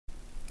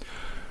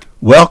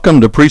Welcome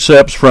to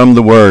Precepts from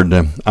the Word.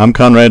 I'm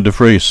Conrad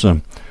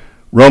DeFries.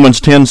 Romans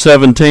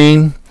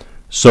 10:17.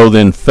 So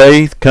then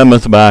faith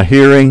cometh by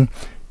hearing,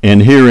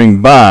 and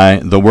hearing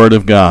by the Word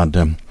of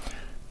God.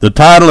 The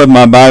title of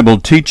my Bible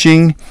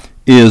teaching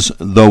is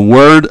The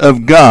Word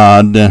of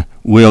God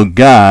Will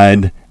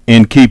Guide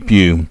and Keep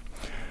You.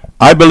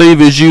 I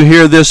believe as you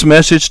hear this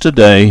message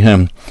today,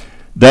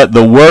 that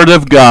the Word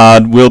of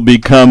God will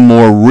become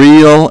more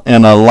real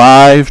and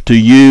alive to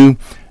you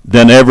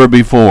than ever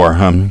before.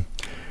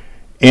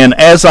 And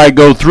as I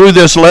go through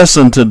this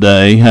lesson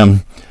today,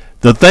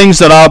 the things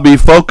that I'll be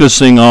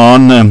focusing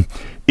on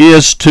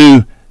is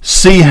to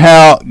see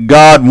how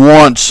God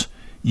wants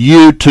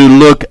you to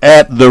look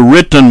at the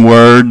written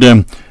Word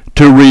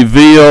to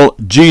reveal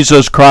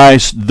Jesus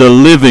Christ, the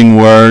living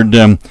Word,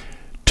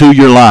 to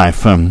your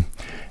life.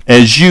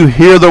 As you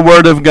hear the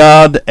Word of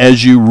God,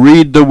 as you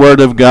read the Word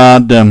of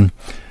God,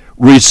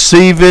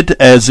 receive it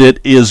as it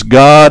is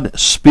God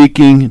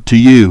speaking to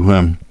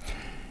you.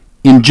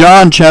 In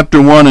John chapter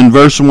 1 and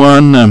verse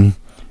 1,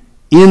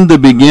 in the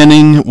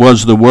beginning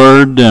was the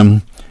Word,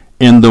 and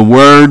the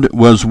Word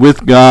was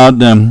with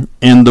God,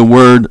 and the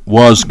Word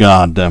was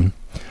God.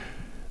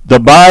 The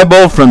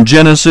Bible from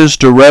Genesis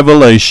to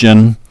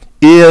Revelation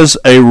is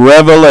a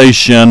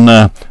revelation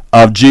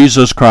of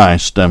Jesus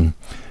Christ.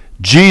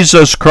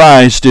 Jesus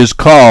Christ is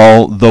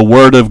called the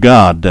Word of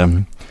God.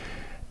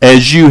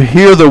 As you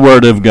hear the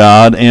Word of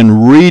God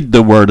and read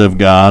the Word of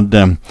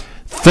God,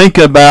 think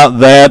about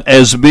that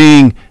as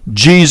being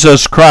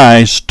Jesus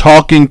Christ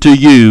talking to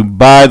you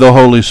by the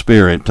Holy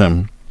Spirit.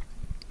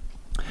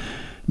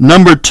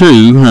 Number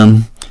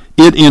 2,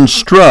 it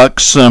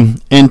instructs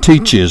and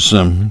teaches.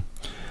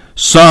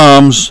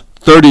 Psalms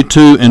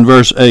 32 and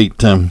verse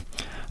 8.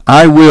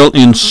 I will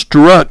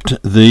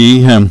instruct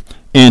thee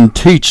and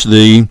teach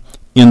thee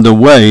in the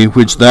way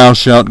which thou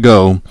shalt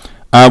go.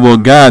 I will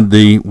guide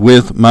thee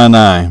with mine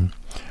eye.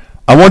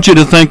 I want you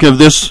to think of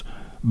this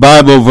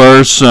Bible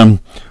verse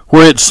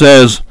where it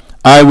says,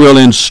 I will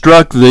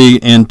instruct thee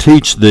and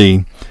teach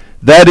thee.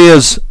 That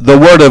is, the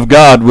Word of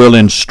God will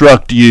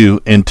instruct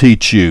you and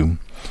teach you.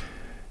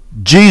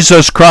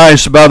 Jesus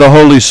Christ, by the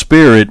Holy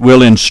Spirit,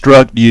 will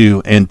instruct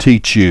you and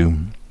teach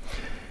you.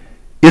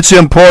 It's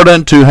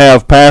important to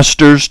have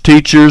pastors,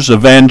 teachers,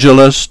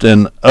 evangelists,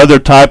 and other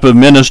type of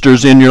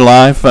ministers in your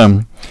life.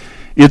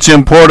 It's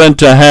important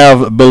to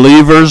have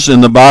believers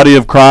in the body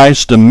of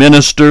Christ to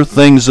minister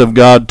things of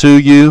God to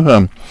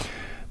you.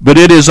 But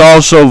it is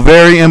also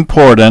very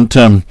important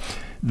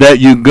that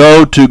you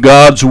go to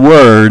God's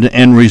Word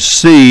and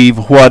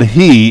receive what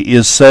He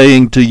is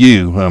saying to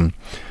you.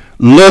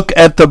 Look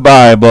at the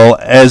Bible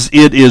as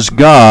it is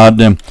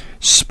God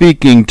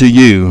speaking to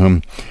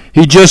you.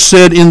 He just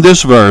said in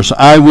this verse,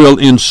 I will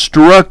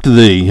instruct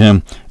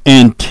thee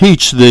and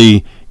teach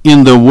thee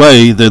in the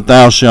way that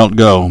thou shalt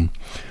go.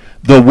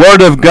 The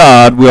Word of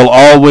God will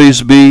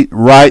always be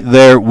right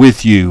there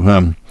with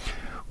you.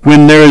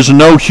 When there is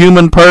no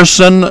human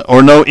person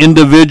or no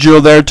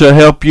individual there to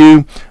help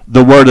you,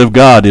 the Word of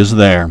God is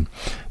there.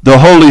 The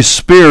Holy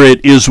Spirit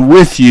is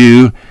with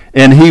you,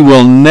 and He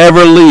will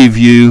never leave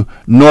you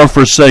nor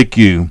forsake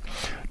you.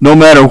 No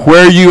matter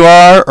where you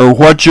are or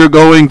what you're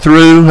going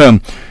through,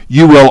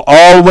 you will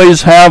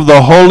always have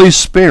the Holy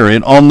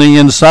Spirit on the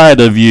inside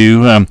of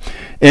you,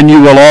 and you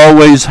will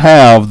always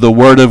have the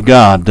Word of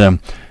God.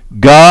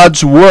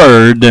 God's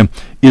Word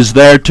is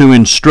there to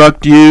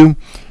instruct you.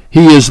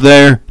 He is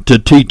there to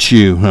teach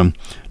you.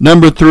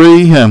 Number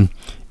 3,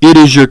 it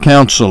is your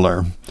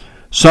counselor.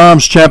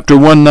 Psalms chapter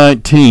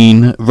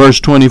 119, verse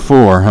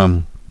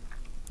 24.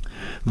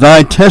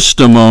 Thy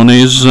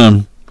testimonies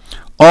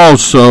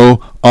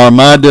also are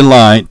my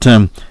delight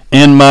and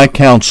my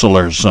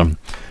counselors.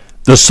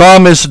 The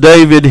psalmist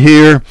David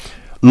here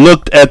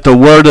looked at the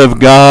Word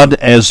of God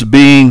as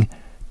being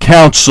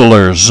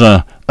counselors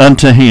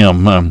unto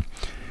him.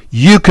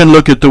 You can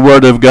look at the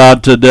Word of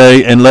God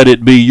today and let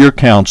it be your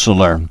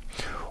counselor.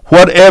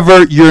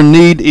 Whatever your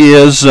need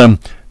is,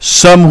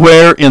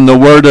 somewhere in the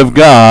Word of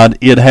God,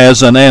 it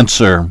has an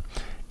answer.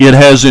 It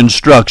has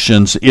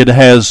instructions. It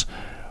has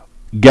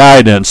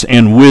guidance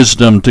and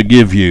wisdom to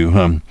give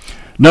you.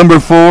 Number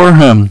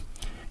 4,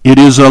 it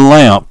is a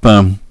lamp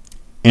and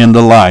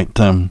a light.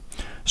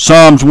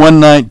 Psalms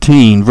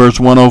 119, verse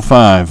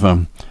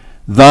 105.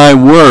 Thy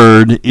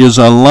Word is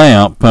a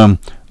lamp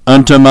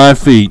unto my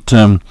feet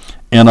and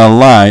a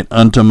light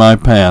unto my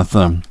path.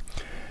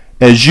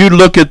 As you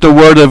look at the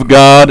Word of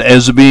God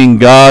as being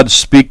God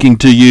speaking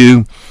to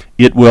you,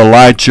 it will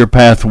light your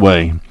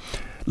pathway.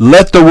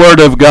 Let the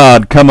Word of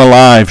God come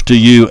alive to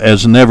you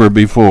as never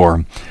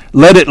before.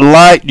 Let it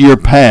light your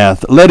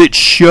path. Let it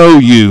show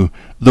you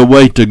the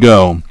way to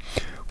go.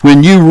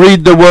 When you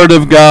read the Word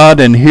of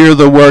God and hear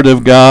the Word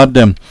of God,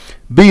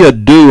 be a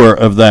doer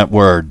of that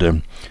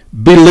Word.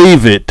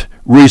 Believe it.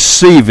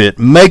 Receive it.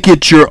 Make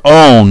it your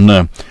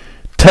own.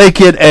 Take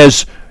it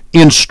as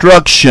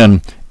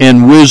instruction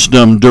and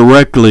wisdom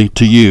directly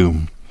to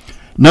you.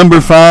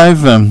 Number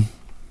 5,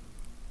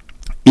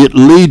 it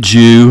leads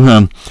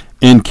you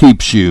and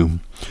keeps you.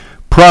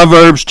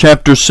 Proverbs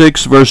chapter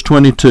 6, verse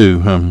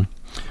 22.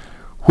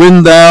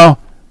 When thou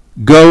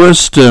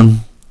goest,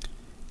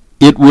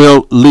 it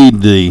will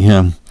lead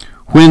thee.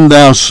 When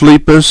thou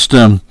sleepest,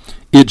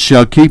 it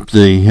shall keep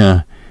thee.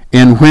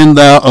 And when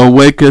thou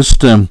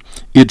awakest,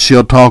 it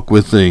shall talk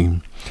with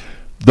thee.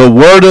 The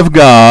Word of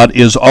God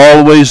is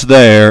always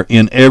there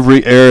in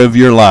every area of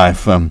your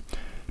life.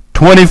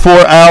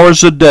 24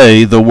 hours a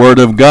day, the Word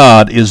of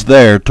God is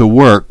there to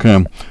work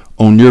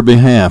on your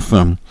behalf.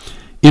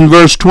 In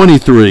verse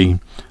 23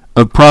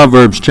 of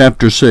Proverbs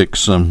chapter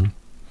 6,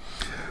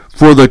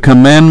 for the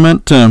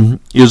commandment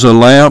is a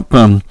lamp,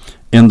 and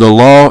the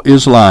law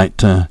is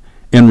light,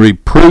 and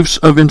reproofs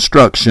of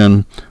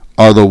instruction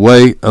are the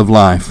way of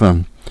life.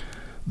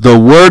 The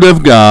Word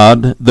of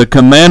God, the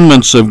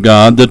commandments of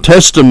God, the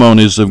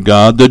testimonies of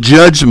God, the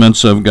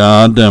judgments of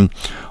God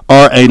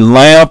are a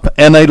lamp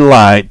and a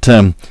light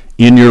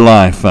in your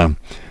life.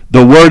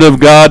 The Word of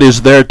God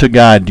is there to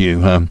guide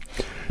you.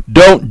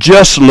 Don't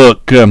just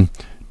look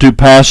to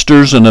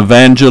pastors and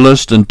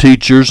evangelists and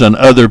teachers and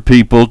other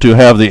people to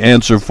have the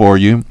answer for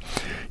you.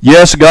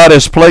 Yes, God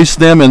has placed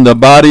them in the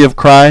body of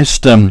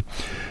Christ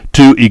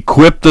to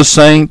equip the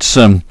saints,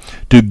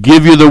 to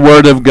give you the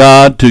Word of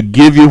God, to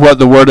give you what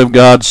the Word of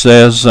God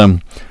says.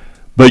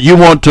 But you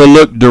want to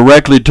look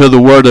directly to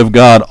the Word of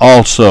God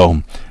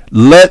also.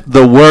 Let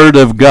the Word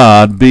of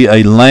God be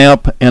a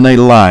lamp and a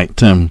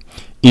light in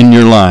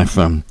your life.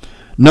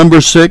 Number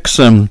 6,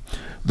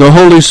 the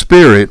Holy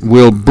Spirit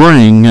will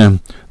bring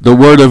the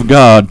Word of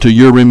God to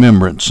your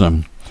remembrance.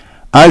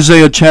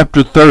 Isaiah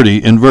chapter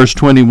 30 and verse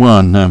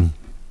 21.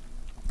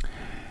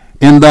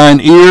 And thine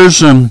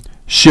ears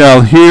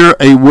shall hear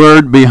a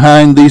word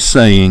behind thee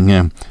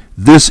saying,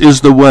 This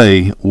is the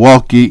way,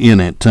 walk ye in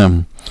it.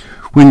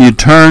 When you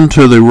turn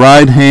to the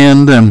right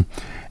hand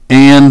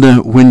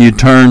and when you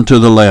turn to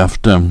the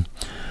left.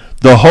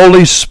 The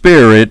Holy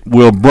Spirit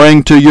will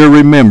bring to your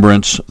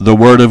remembrance the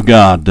Word of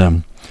God.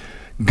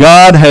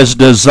 God has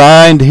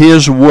designed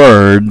His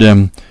Word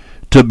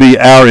to be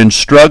our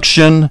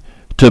instruction,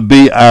 to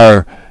be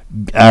our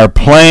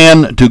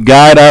plan, to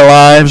guide our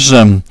lives,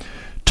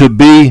 to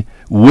be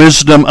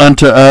wisdom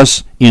unto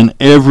us in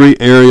every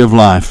area of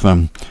life.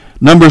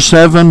 Number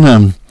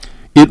 7,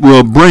 it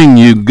will bring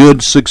you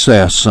good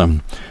success.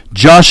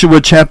 Joshua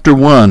chapter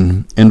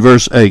 1 and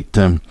verse 8.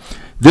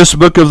 This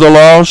book of the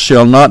law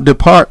shall not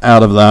depart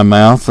out of thy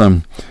mouth,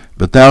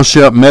 but thou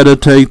shalt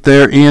meditate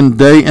therein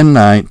day and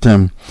night,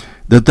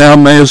 that thou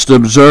mayest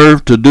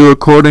observe to do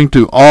according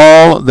to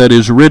all that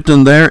is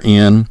written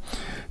therein.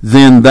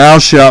 Then thou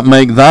shalt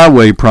make thy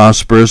way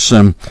prosperous,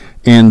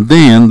 and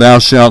then thou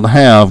shalt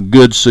have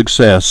good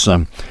success.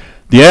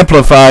 The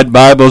Amplified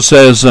Bible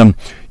says,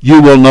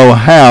 you will know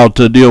how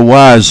to deal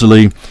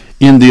wisely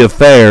in the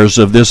affairs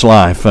of this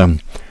life.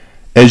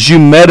 As you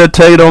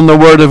meditate on the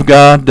Word of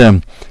God,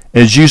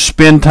 as you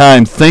spend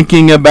time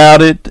thinking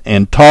about it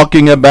and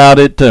talking about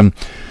it, the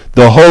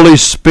Holy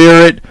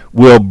Spirit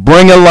will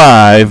bring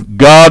alive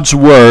God's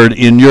Word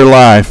in your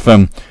life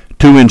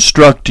to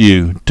instruct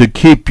you, to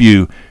keep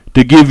you,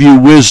 to give you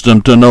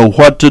wisdom to know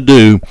what to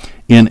do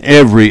in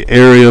every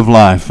area of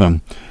life.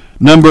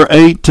 Number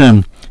 8,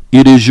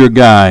 it is your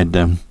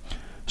guide.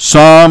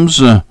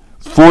 Psalms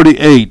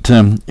 48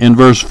 in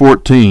verse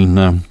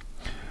 14.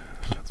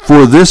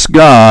 For this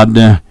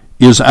God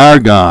is our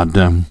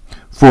God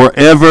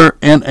forever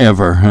and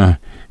ever.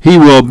 He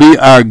will be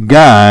our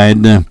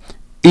guide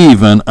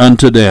even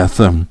unto death.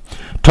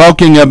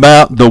 Talking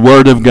about the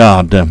Word of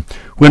God.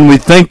 When we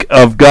think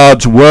of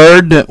God's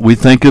Word, we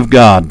think of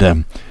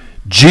God.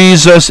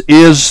 Jesus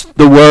is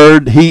the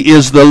Word. He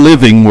is the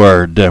living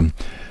Word.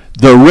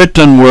 The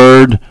written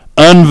Word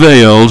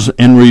unveils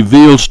and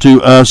reveals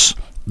to us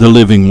the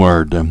living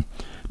Word.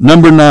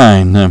 Number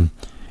 9,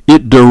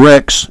 it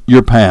directs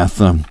your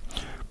path.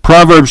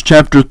 Proverbs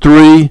chapter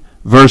 3,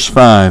 verse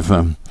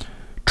 5.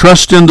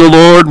 Trust in the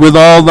Lord with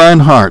all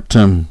thine heart,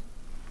 and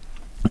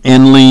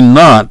lean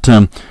not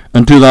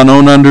unto thine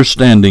own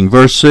understanding.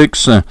 Verse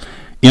 6,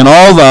 in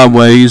all thy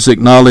ways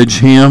acknowledge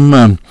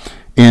him,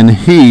 and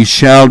he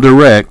shall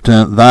direct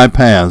thy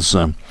paths.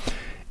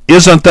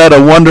 Isn't that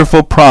a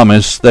wonderful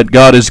promise that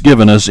God has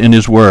given us in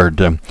His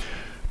Word?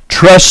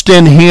 Trust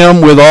in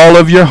Him with all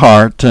of your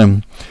heart.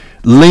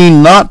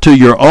 Lean not to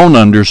your own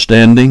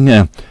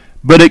understanding,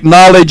 but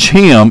acknowledge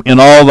Him in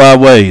all thy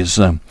ways.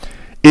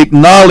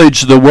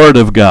 Acknowledge the Word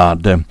of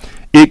God.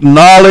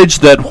 Acknowledge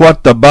that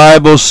what the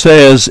Bible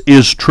says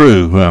is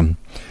true.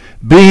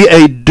 Be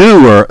a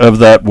doer of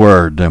that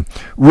Word.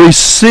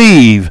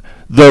 Receive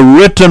the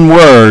written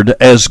Word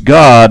as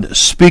God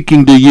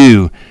speaking to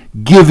you,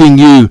 giving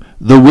you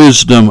the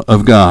wisdom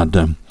of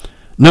God.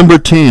 Number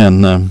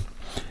 10,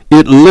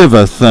 it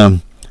liveth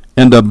and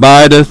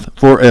abideth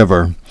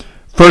forever.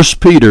 1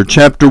 Peter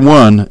chapter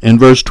 1 and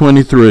verse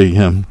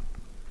 23.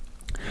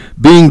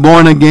 Being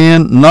born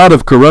again, not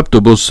of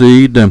corruptible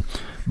seed,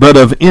 but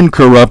of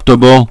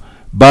incorruptible,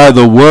 by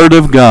the word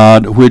of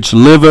God, which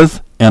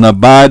liveth and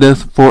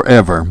abideth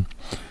forever.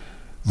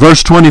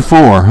 Verse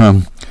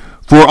 24.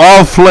 For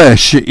all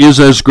flesh is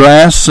as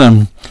grass,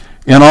 and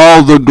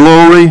all the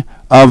glory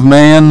of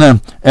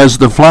man as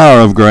the flower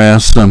of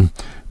grass.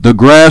 The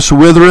grass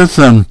withereth,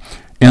 and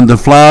the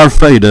flower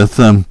fadeth,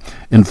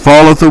 and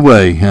falleth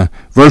away.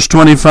 Verse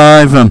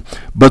 25,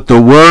 but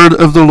the word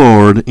of the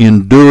Lord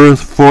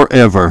endureth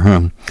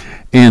forever.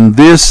 And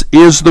this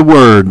is the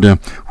word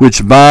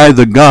which by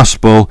the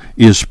gospel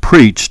is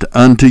preached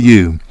unto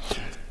you.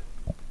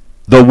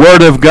 The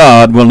word of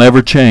God will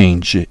never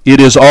change. It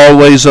is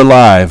always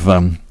alive.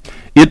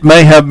 It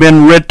may have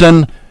been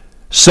written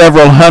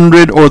several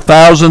hundred or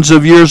thousands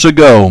of years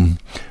ago,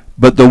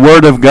 but the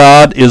word of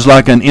God is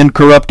like an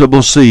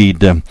incorruptible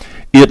seed.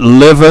 It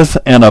liveth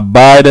and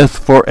abideth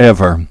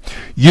forever.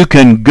 You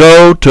can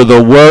go to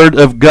the Word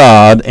of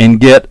God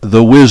and get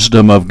the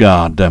wisdom of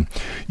God.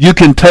 You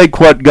can take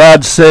what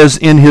God says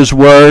in His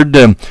Word,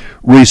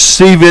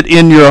 receive it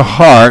in your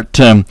heart,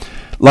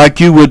 like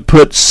you would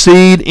put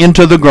seed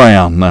into the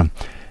ground.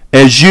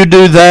 As you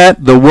do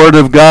that, the Word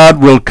of God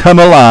will come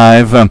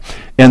alive,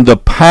 and the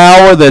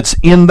power that's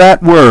in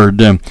that Word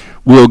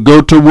will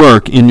go to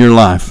work in your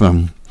life.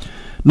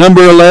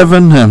 Number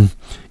 11,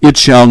 it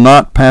shall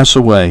not pass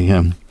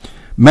away.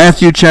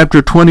 Matthew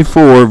chapter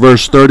 24,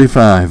 verse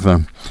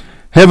 35.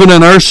 Heaven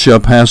and earth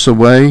shall pass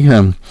away,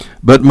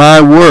 but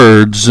my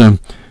words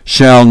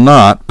shall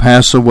not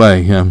pass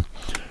away.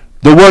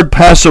 The word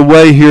pass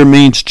away here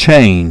means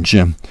change.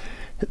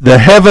 The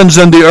heavens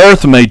and the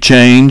earth may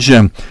change,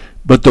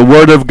 but the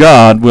word of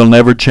God will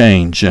never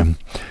change.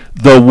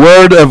 The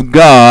word of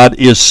God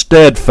is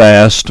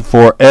steadfast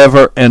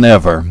forever and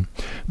ever.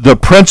 The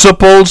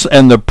principles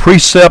and the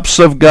precepts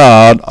of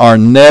God are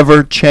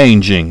never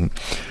changing.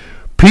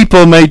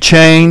 People may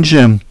change,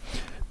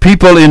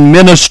 people in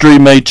ministry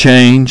may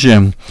change,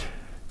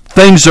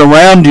 things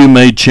around you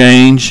may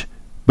change,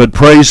 but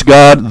praise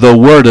God, the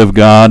Word of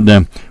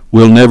God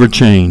will never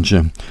change.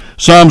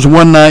 Psalms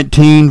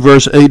 119,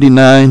 verse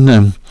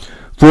 89,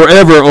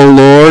 forever, O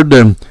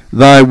Lord,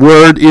 thy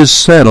word is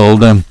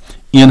settled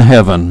in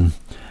heaven.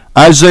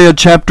 Isaiah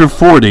chapter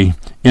 40,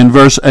 in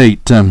verse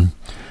 8,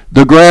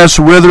 the grass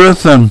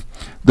withereth,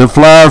 the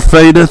flower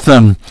fadeth,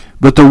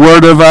 but the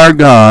word of our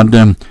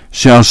God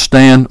shall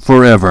stand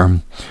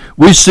forever.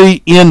 We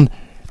see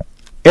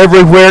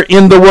everywhere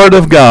in the Word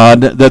of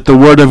God that the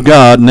Word of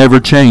God never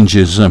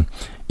changes.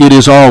 It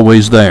is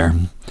always there.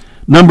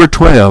 Number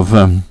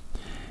 12,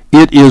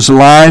 it is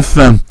life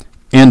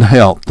and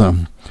health.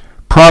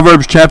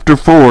 Proverbs chapter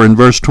 4 and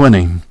verse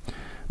 20.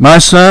 My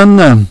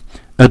son,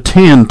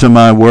 attend to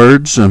my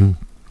words,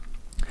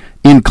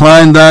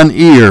 incline thine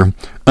ear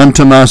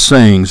unto my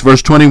sayings.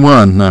 Verse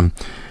 21,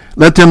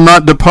 let them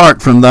not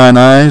depart from thine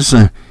eyes,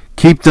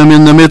 keep them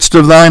in the midst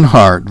of thine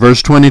heart.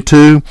 Verse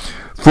 22,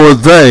 for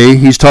they,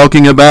 he's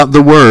talking about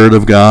the Word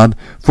of God,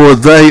 for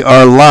they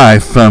are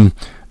life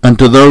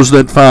unto those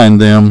that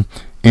find them,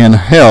 and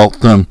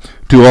health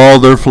to all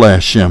their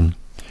flesh.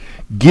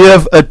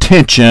 Give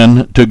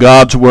attention to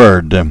God's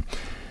Word.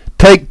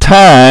 Take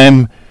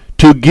time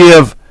to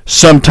give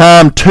some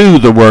time to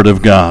the Word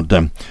of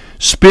God.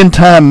 Spend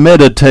time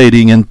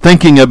meditating and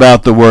thinking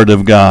about the Word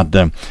of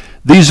God.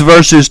 These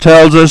verses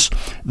tells us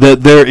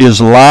that there is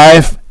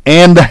life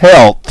and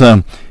health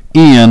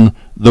in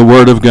the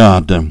Word of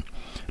God.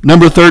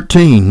 Number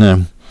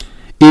 13,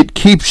 it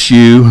keeps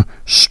you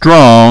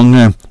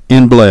strong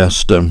and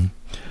blessed.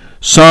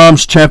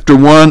 Psalms chapter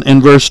 1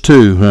 and verse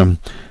 2,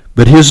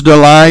 but his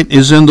delight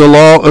is in the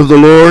law of the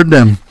Lord,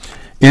 and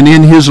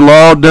in his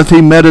law doth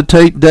he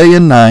meditate day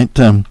and night.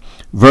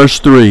 Verse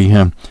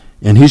 3,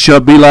 and he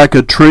shall be like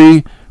a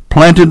tree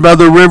planted by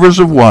the rivers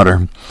of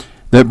water,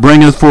 that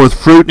bringeth forth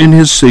fruit in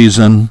his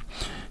season.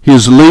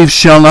 His leaf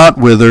shall not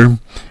wither,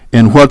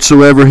 and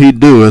whatsoever he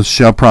doeth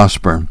shall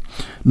prosper.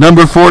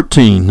 Number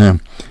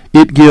 14,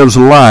 it gives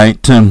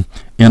light and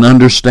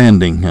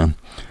understanding.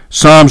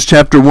 Psalms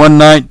chapter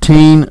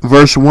 119,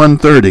 verse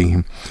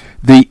 130,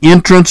 the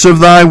entrance of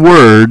thy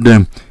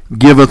word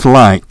giveth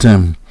light,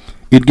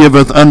 it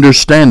giveth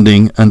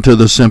understanding unto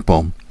the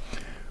simple.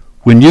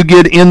 When you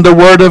get in the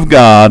Word of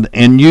God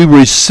and you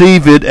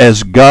receive it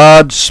as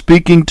God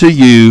speaking to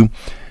you,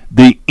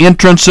 the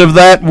entrance of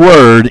that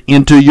Word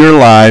into your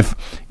life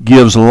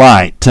gives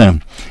light.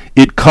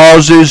 It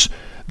causes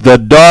the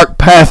dark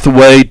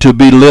pathway to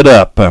be lit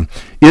up.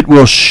 It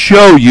will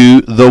show you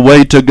the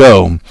way to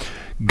go.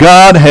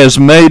 God has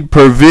made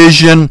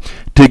provision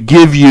to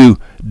give you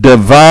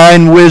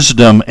divine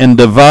wisdom and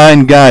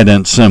divine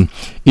guidance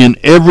in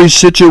every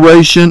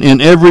situation,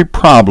 in every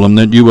problem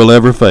that you will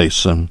ever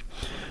face.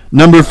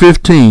 Number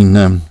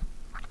 15,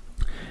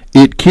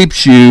 it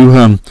keeps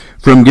you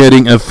from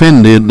getting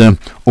offended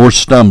or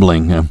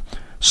stumbling.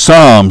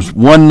 Psalms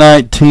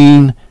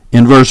 119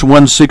 in verse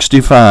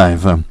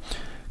 165,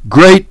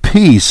 great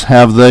peace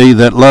have they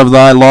that love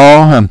thy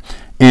law,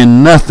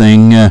 and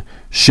nothing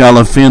shall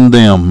offend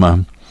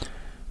them.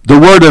 The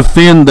word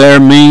offend there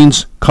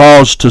means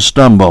cause to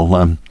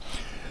stumble.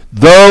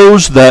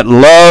 Those that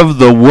love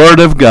the Word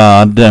of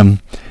God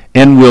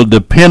and will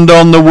depend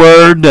on the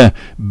Word,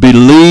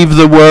 believe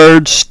the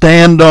Word,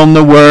 stand on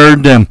the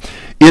Word,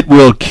 it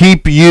will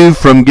keep you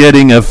from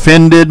getting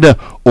offended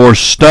or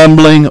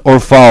stumbling or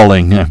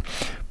falling.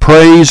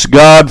 Praise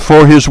God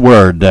for His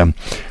Word.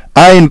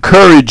 I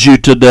encourage you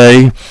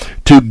today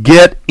to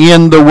get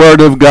in the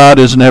Word of God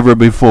as never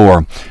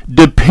before.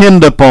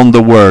 Depend upon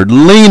the Word.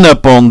 Lean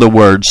upon the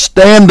Word.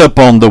 Stand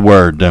upon the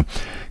Word.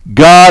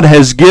 God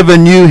has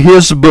given you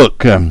His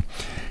book.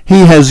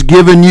 He has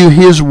given you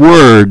His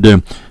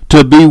Word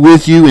to be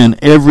with you in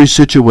every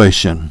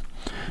situation.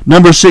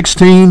 Number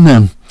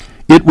 16,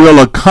 it will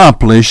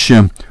accomplish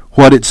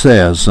what it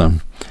says.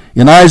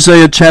 In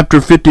Isaiah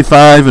chapter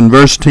 55 and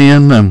verse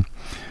 10,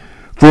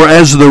 for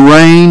as the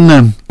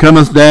rain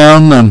cometh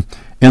down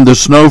and the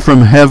snow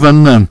from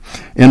heaven,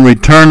 and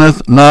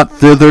returneth not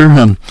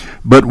thither,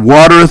 but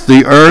watereth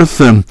the earth,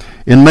 and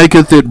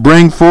maketh it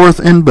bring forth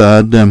and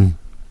bud,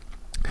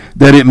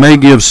 that it may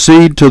give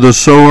seed to the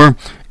sower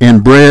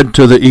and bread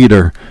to the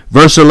eater.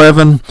 Verse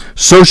 11,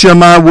 so shall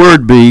my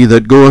word be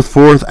that goeth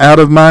forth out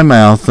of my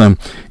mouth.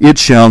 It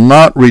shall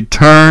not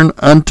return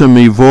unto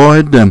me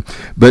void,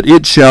 but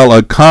it shall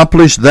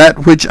accomplish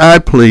that which I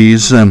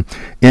please, and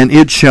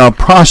it shall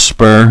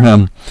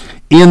prosper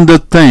in the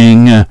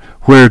thing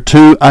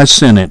whereto I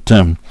sent it.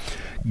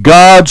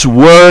 God's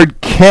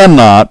word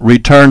cannot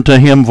return to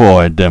him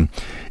void.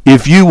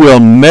 If you will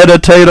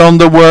meditate on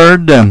the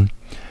word,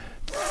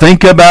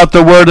 think about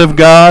the Word of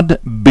God,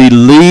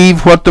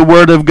 believe what the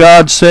Word of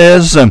God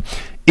says,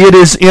 it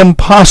is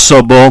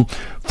impossible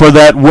for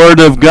that Word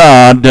of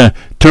God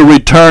to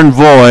return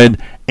void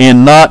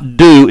and not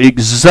do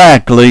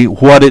exactly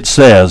what it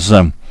says.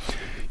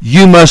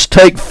 You must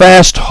take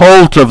fast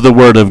hold of the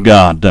Word of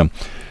God.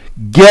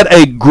 Get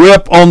a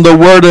grip on the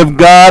Word of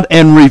God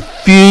and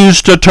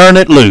refuse to turn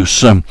it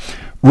loose.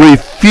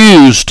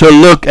 Refuse to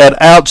look at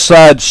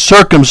outside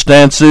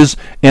circumstances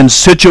and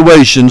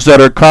situations that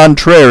are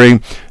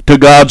contrary to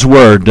God's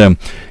Word.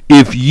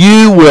 If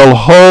you will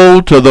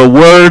hold to the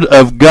Word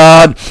of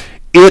God,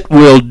 it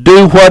will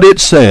do what it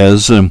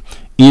says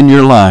in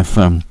your life.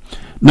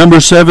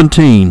 Number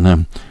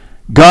 17,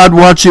 God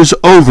watches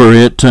over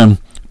it to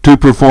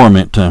perform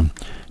it.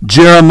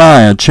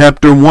 Jeremiah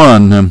chapter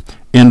 1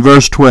 in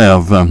verse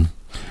 12.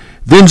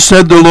 Then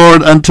said the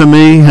Lord unto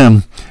me,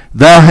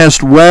 Thou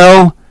hast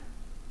well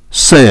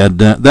said,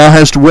 thou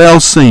hast well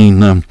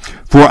seen,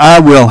 for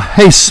I will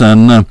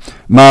hasten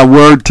my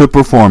word to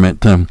perform it.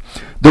 The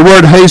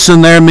word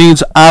hasten there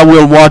means I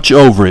will watch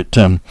over it.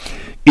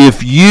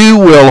 If you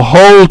will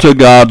hold to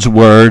God's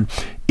word,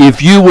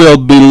 if you will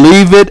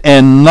believe it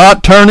and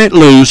not turn it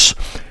loose,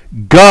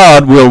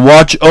 God will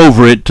watch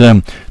over it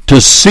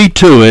to see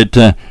to it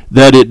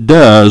that it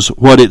does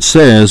what it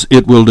says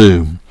it will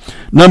do.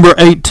 Number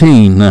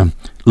 18,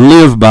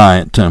 live by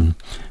it.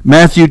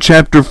 Matthew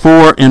chapter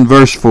 4 and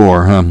verse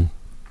 4.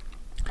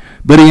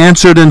 But he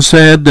answered and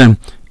said,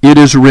 It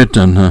is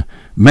written,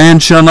 Man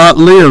shall not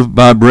live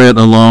by bread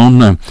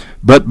alone,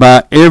 but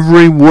by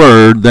every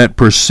word that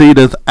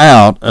proceedeth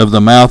out of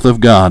the mouth of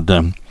God.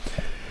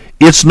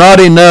 It's not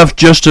enough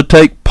just to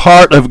take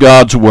part of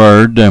God's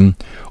word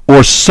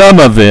or some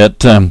of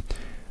it,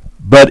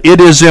 but it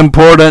is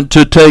important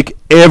to take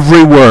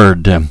every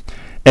word.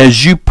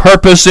 As you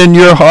purpose in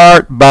your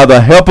heart by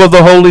the help of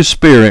the Holy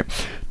Spirit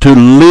to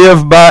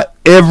live by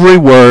every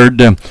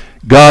word,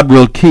 God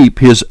will keep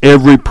his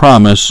every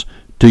promise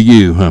to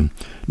you.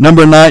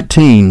 Number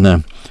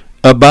 19,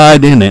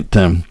 abide in it.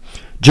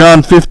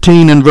 John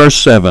 15 and verse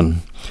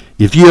 7.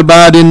 If you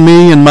abide in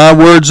me and my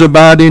words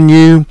abide in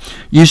you,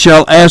 you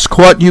shall ask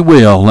what you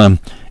will, and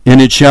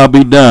it shall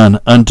be done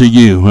unto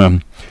you.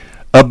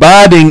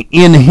 Abiding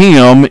in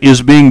him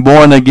is being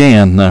born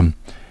again.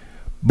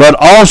 But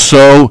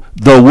also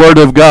the Word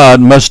of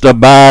God must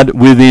abide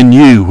within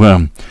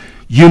you.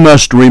 You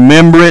must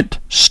remember it,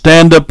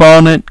 stand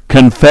upon it,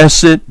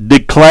 confess it,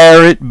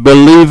 declare it,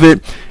 believe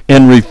it,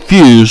 and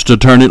refuse to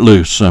turn it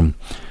loose.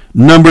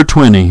 Number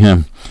 20,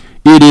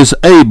 it is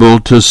able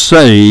to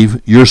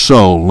save your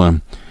soul.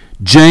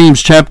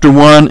 James chapter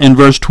 1 and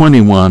verse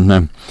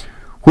 21.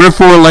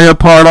 Wherefore lay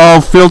apart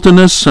all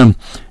filthiness and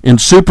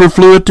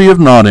superfluity of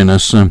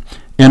naughtiness,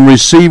 and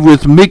receive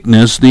with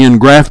meekness the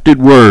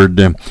engrafted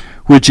word,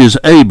 which is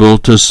able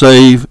to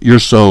save your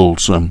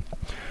souls.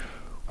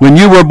 When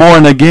you were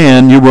born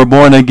again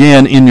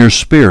in your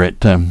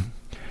spirit.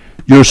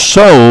 Your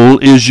soul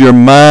is your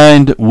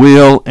mind,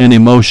 will, and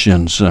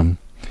emotions.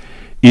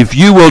 If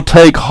you will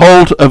take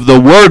hold of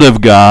the Word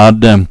of God,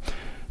 the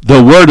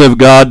Word of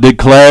God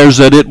declares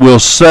that it will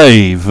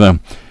save,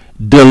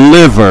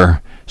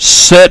 deliver,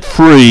 set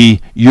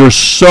free your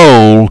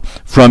soul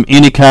from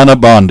any kind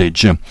of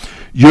bondage.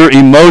 Your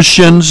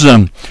emotions,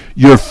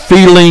 your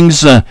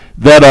feelings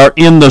that are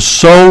in the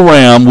soul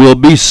realm will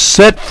be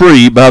set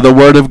free by the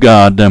Word of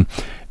God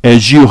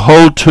as you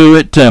hold to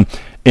it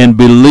and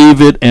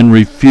believe it and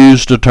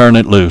refuse to turn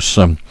it loose.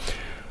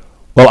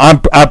 Well,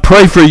 I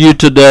pray for you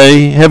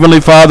today.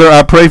 Heavenly Father,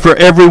 I pray for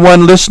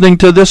everyone listening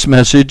to this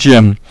message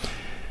that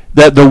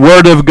the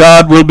Word of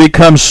God will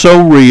become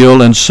so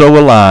real and so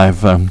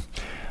alive.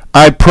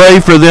 I pray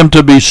for them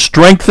to be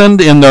strengthened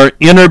in their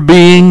inner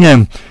being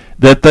and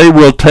that they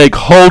will take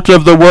hold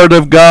of the Word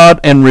of God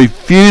and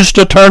refuse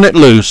to turn it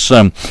loose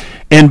and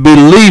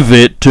believe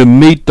it to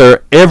meet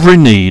their every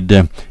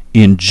need.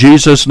 In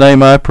Jesus'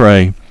 name I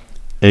pray.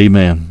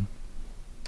 Amen.